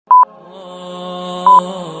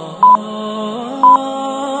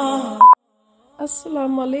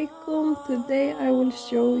Assalamu alaikum. Today I will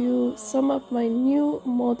show you some of my new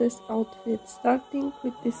modest outfits, starting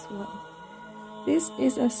with this one. This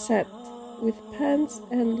is a set with pants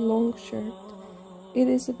and long shirt. It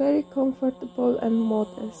is very comfortable and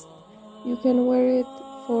modest. You can wear it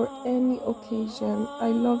for any occasion. I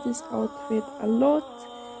love this outfit a lot.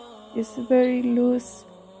 It's very loose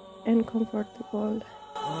and comfortable.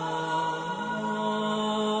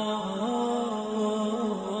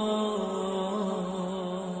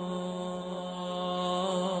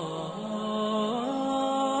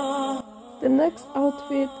 The next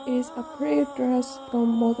outfit is a prayer dress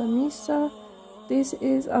from Modanisa. This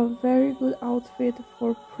is a very good outfit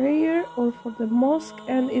for prayer or for the mosque,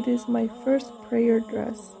 and it is my first prayer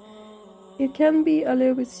dress. It can be a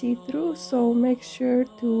little bit see-through, so make sure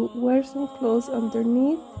to wear some clothes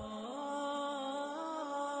underneath.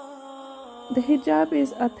 The hijab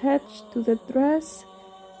is attached to the dress,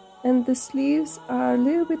 and the sleeves are a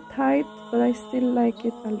little bit tight, but I still like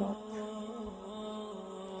it a lot.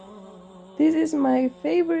 This is my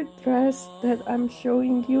favorite dress that I'm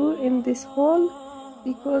showing you in this haul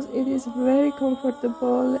because it is very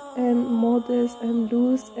comfortable and modest and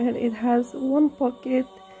loose, and it has one pocket,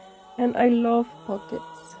 and I love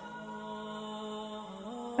pockets.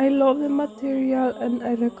 I love the material and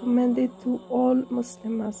I recommend it to all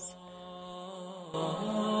Muslimas.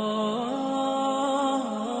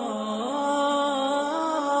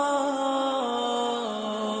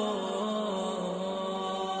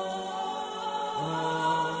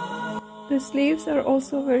 The sleeves are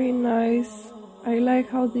also very nice. I like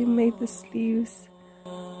how they made the sleeves.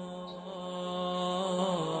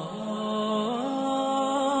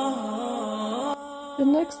 The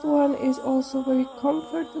next one is also very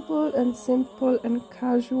comfortable and simple and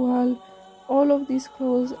casual. All of these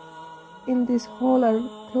clothes in this haul are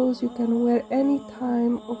clothes you can wear any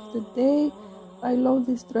time of the day. I love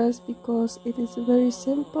this dress because it is very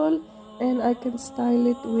simple and I can style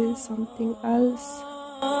it with something else.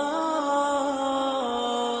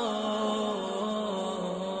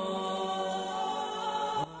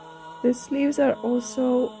 The sleeves are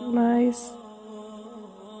also nice.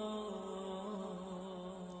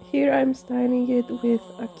 Here I'm styling it with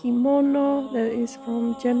a kimono that is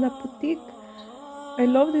from Jennah boutique. I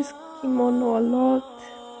love this kimono a lot.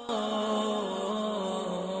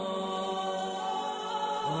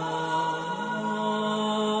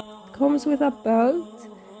 Comes with a belt,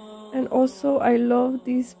 and also I love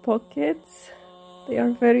these pockets. They are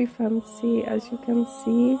very fancy, as you can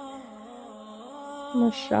see.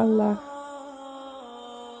 Mashallah.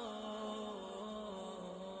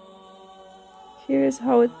 Here is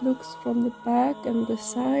how it looks from the back and the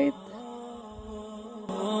side.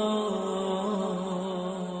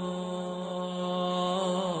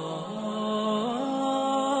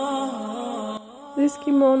 This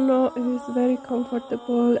kimono is very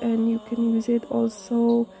comfortable and you can use it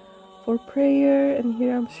also for prayer. And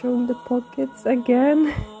here I'm showing the pockets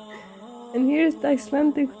again. And here's the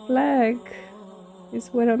Icelandic flag. Is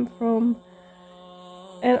where I'm from,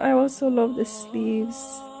 and I also love the sleeves.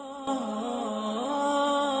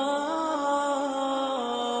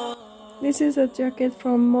 This is a jacket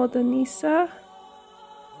from Modanisa,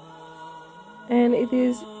 and it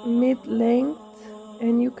is mid-length,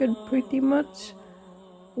 and you can pretty much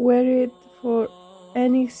wear it for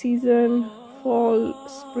any season, fall,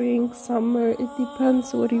 spring, summer. It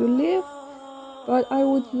depends where you live, but I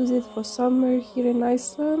would use it for summer here in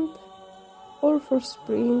Iceland or for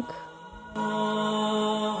spring.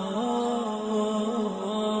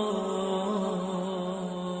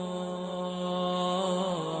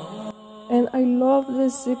 And I love the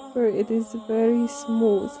zipper, it is very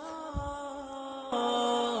smooth.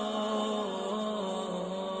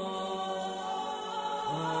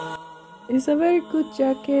 It's a very good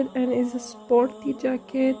jacket and it's a sporty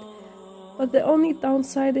jacket, but the only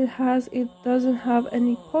downside it has, it doesn't have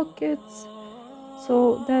any pockets.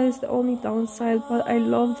 So that is the only downside, but I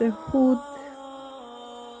love the hood.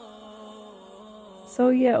 So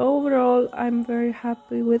yeah, overall I'm very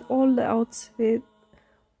happy with all the outfits.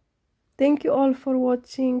 Thank you all for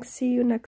watching. See you next time.